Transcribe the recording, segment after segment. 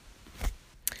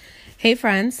Hey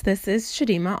friends, this is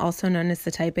Shadima, also known as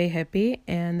the Type A Hippie,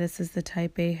 and this is the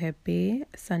Type A Hippie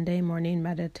Sunday morning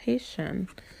meditation.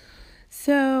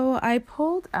 So I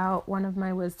pulled out one of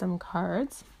my wisdom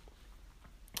cards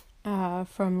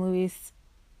from Louise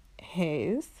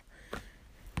Hayes.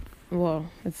 Well,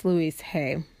 it's Louise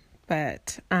Hay,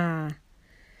 but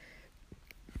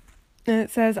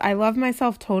it says, I love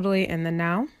myself totally in the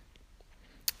now.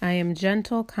 I am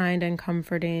gentle, kind, and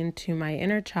comforting to my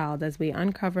inner child as we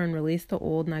uncover and release the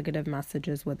old negative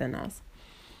messages within us.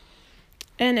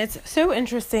 And it's so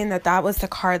interesting that was the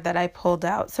card that I pulled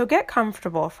out. So get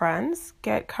comfortable, friends.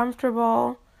 Get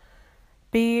comfortable.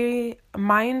 Be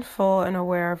mindful and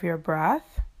aware of your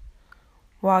breath.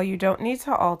 While you don't need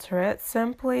to alter it,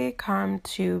 simply come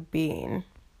to being.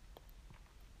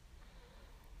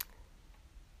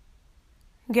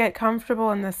 Get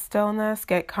comfortable in the stillness.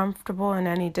 Get comfortable in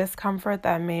any discomfort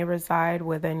that may reside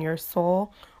within your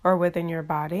soul or within your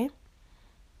body.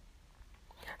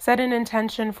 Set an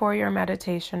intention for your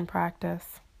meditation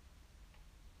practice.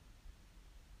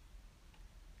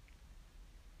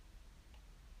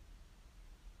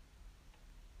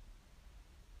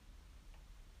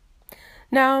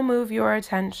 Now move your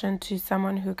attention to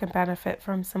someone who can benefit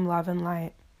from some love and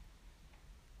light.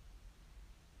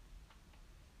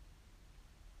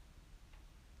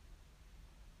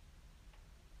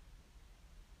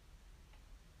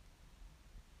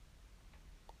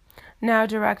 Now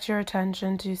direct your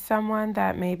attention to someone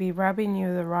that may be rubbing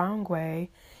you the wrong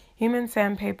way, human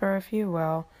sandpaper if you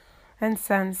will, and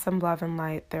send some love and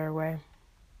light their way.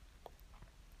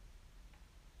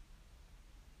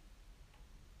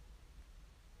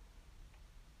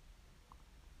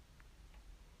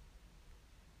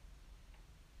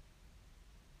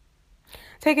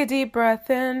 Take a deep breath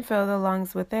in, fill the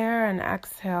lungs with air, and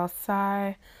exhale,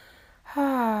 sigh.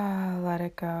 Let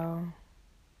it go.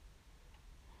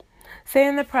 Stay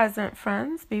in the present,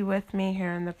 friends. Be with me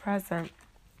here in the present.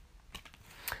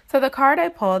 So the card I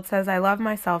pulled says, I love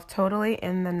myself totally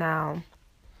in the now.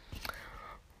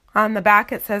 On the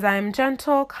back it says, I am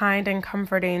gentle, kind, and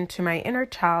comforting to my inner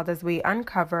child as we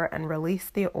uncover and release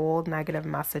the old negative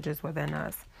messages within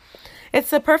us.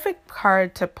 It's the perfect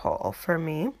card to pull for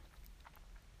me.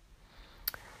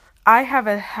 I have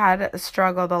had a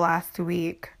struggle the last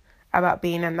week about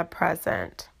being in the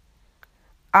present.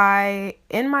 I,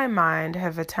 in my mind,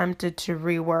 have attempted to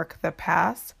rework the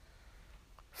past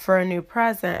for a new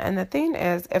present. And the thing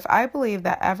is, if I believe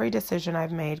that every decision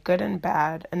I've made, good and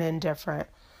bad and indifferent,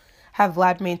 have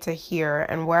led me to here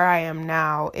and where I am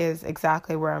now is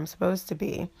exactly where I'm supposed to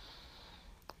be,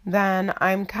 then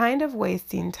I'm kind of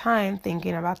wasting time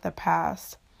thinking about the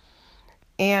past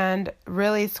and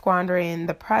really squandering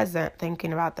the present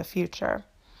thinking about the future.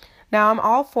 Now, I'm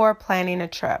all for planning a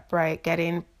trip, right?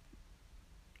 Getting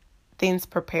things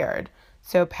prepared.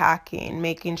 So packing,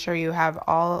 making sure you have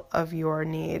all of your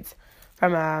needs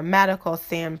from a medical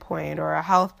standpoint or a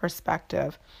health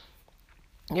perspective,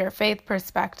 your faith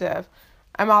perspective.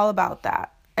 I'm all about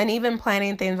that. And even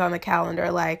planning things on the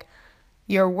calendar, like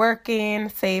you're working,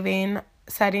 saving,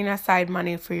 setting aside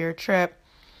money for your trip,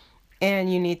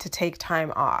 and you need to take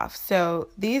time off. So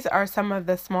these are some of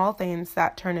the small things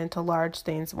that turn into large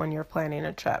things when you're planning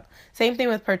a trip. Same thing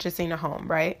with purchasing a home,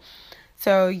 right?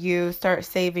 So you start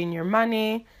saving your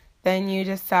money, then you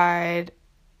decide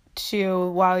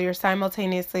to, while you're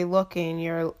simultaneously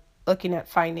you're looking at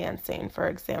financing, for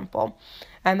example,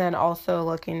 and then also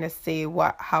looking to see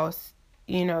what house,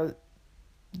 the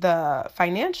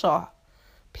financial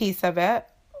piece of it,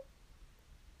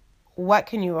 what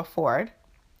can you afford,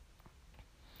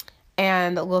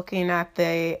 and looking at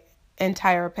the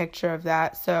entire picture of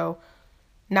that. So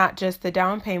not just the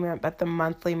down payment, but the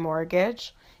monthly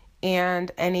mortgage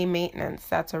and any maintenance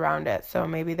that's around it. So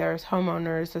maybe there's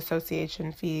homeowners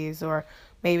association fees, or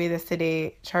maybe the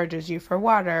city charges you for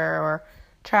water or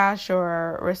trash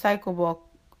or recyclable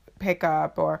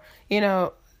pickup, or,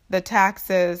 the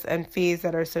taxes and fees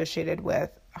that are associated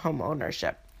with home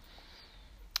ownership.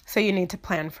 So you need to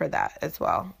plan for that as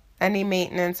well. Any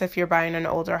maintenance, if you're buying an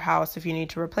older house, if you need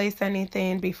to replace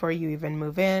anything before you even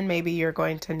move in, maybe you're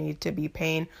going to need to be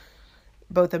paying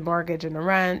both a mortgage and a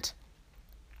rent.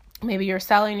 Maybe you're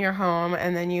selling your home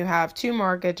and then you have 2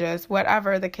 mortgages,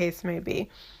 whatever the case may be,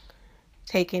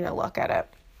 taking a look at it.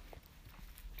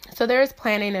 So there's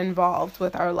planning involved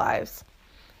with our lives,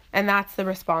 and that's the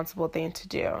responsible thing to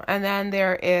do. And then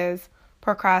there is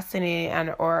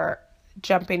procrastinating or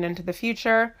jumping into the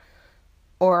future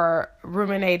or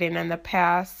ruminating in the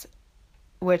past,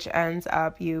 which ends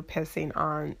up you pissing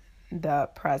on the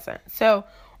present. So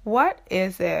what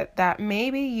is it that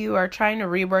maybe you are trying to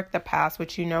rework the past,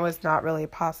 which you know is not really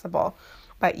possible?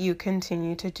 but you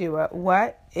continue to do it.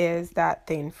 What is that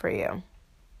thing for you?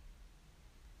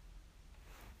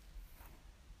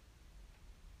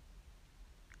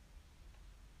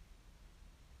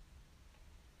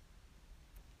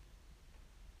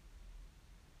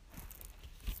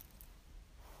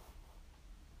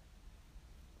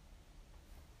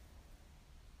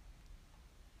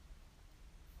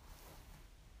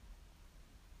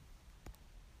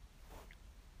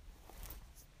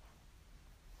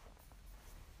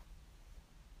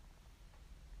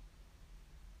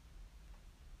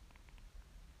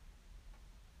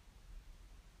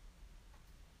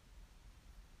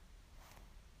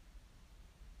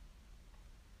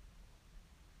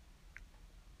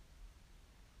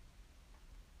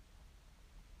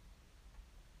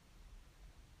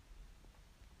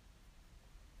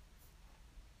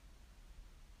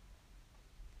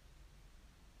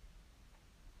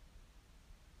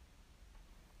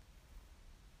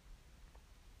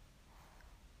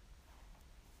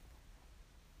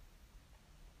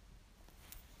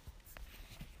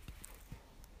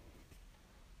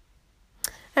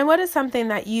 And what is something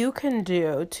that you can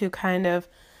do to kind of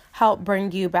help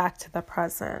bring you back to the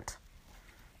present?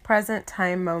 Present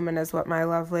time moment is what my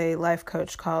lovely life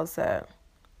coach calls it.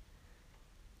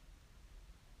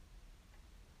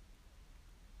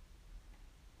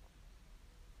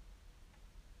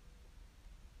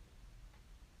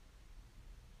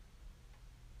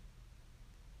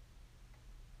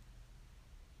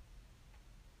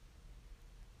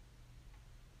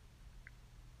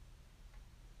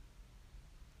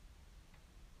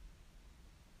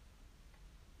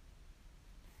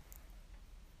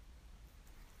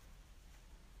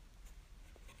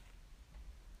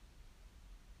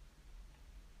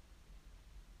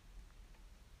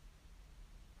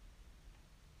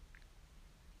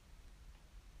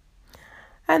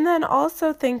 And then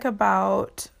also think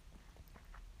about,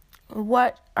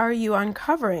 what are you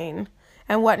uncovering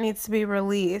and what needs to be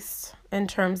released in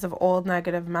terms of old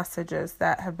negative messages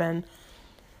that have been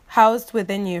housed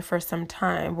within you for some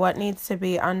time? What needs to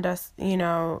be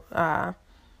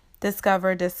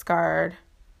discover, discard,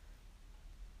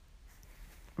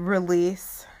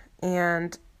 release,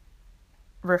 and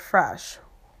refresh?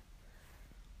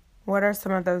 What are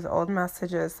some of those old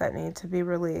messages that need to be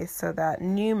released so that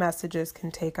new messages can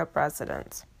take up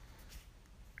residence?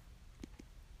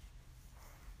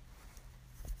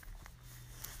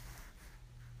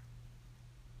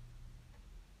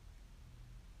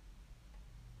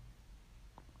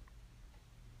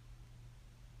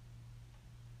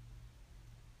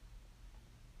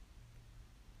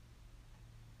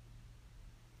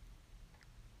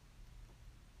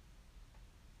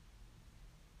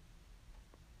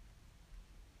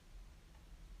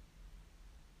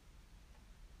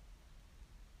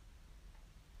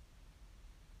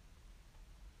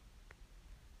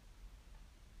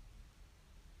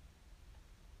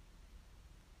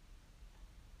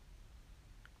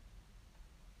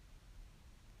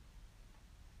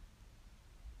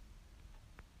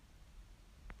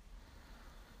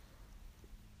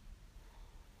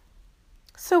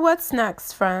 So what's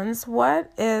next, friends? What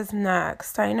is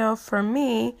next? I know for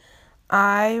me,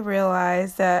 I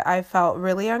realized that I felt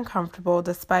really uncomfortable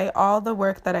despite all the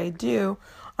work that I do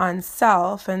on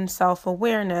self and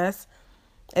self-awareness.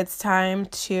 It's time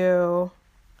to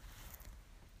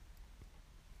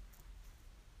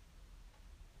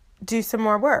do some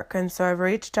more work. And so I've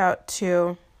reached out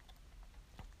to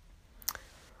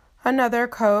another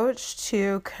coach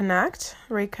to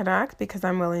reconnect, because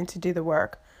I'm willing to do the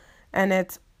work. And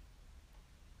it's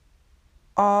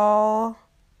all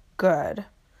good.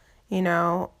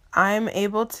 I'm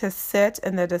able to sit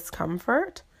in the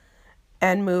discomfort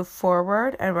and move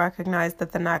forward and recognize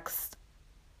that the next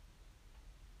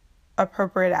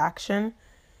appropriate action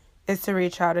is to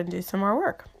reach out and do some more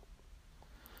work.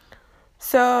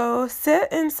 So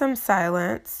sit in some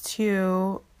silence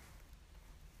to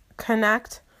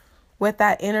connect with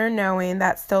that inner knowing,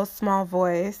 that still small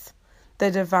voice, the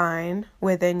divine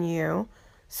within you,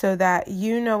 so that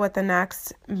you know what the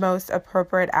next most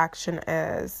appropriate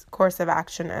course of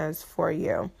action is for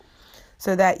you,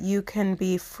 so that you can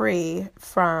be free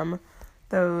from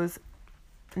those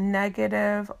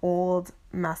negative old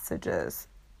messages.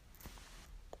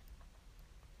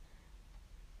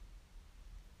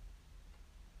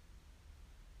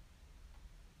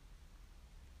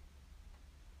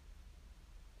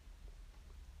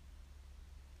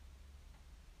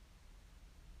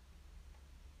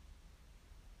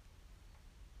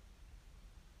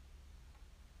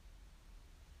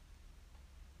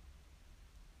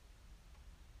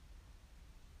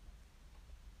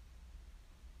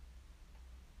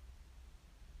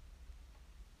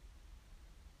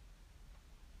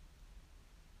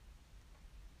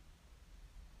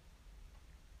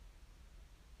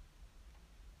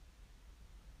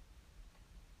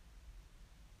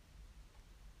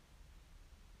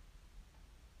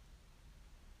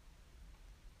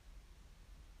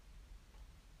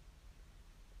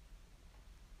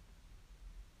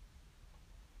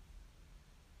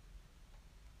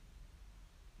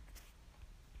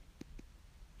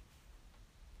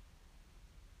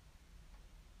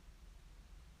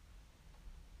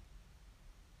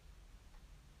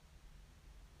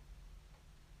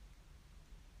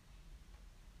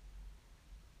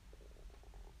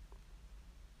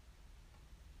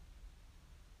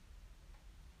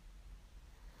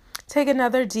 Take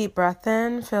another deep breath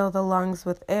in, fill the lungs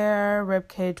with air, rib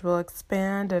cage will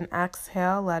expand, and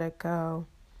exhale, let it go.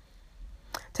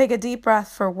 Take a deep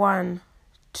breath for 1,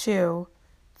 2,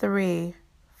 3,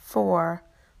 4,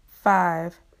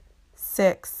 5,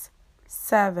 6,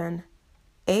 7,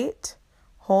 8.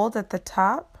 Hold at the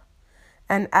top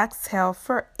and exhale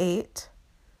for 8,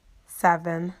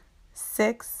 7,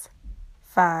 6,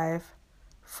 5,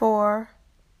 4,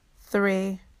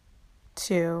 3,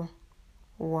 2,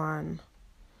 1.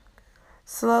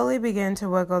 Slowly begin to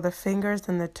wiggle the fingers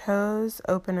and the toes,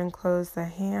 open and close the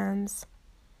hands.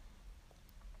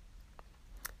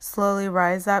 Slowly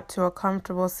rise up to a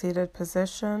comfortable seated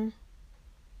position.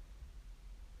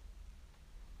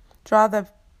 Draw the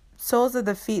soles of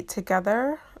the feet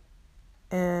together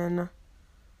in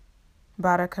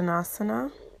Baddha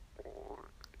Konasana.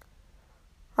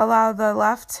 Allow the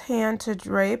left hand to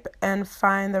drape and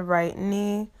find the right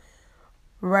knee.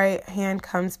 Right hand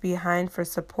comes behind for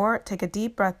support. Take a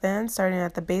deep breath in, starting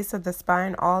at the base of the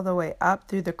spine all the way up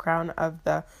through the crown of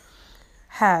the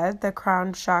head, the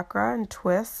crown chakra, and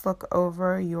twist. Look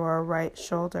over your right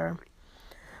shoulder.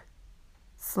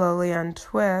 Slowly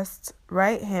untwist.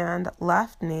 Right hand,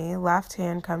 left knee. Left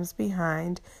hand comes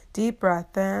behind. Deep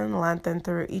breath in, lengthen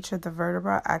through each of the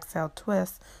vertebrae. Exhale,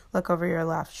 twist. Look over your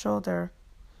left shoulder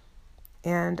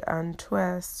and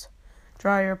untwist.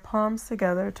 Draw your palms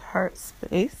together to heart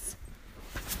space.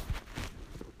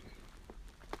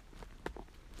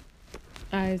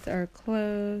 Eyes are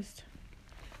closed.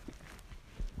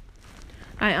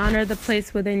 I honor the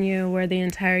place within you where the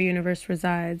entire universe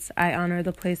resides. I honor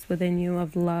the place within you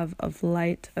of love, of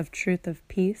light, of truth, of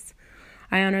peace.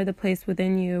 I honor the place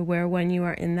within you where when you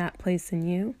are in that place in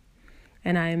you,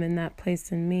 and I am in that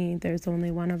place in me, there's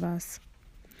only one of us.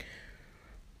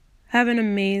 Have an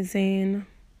amazing,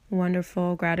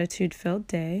 wonderful, gratitude-filled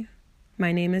day.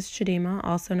 My name is Chidima,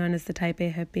 also known as the Type A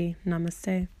Hippie.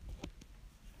 Namaste.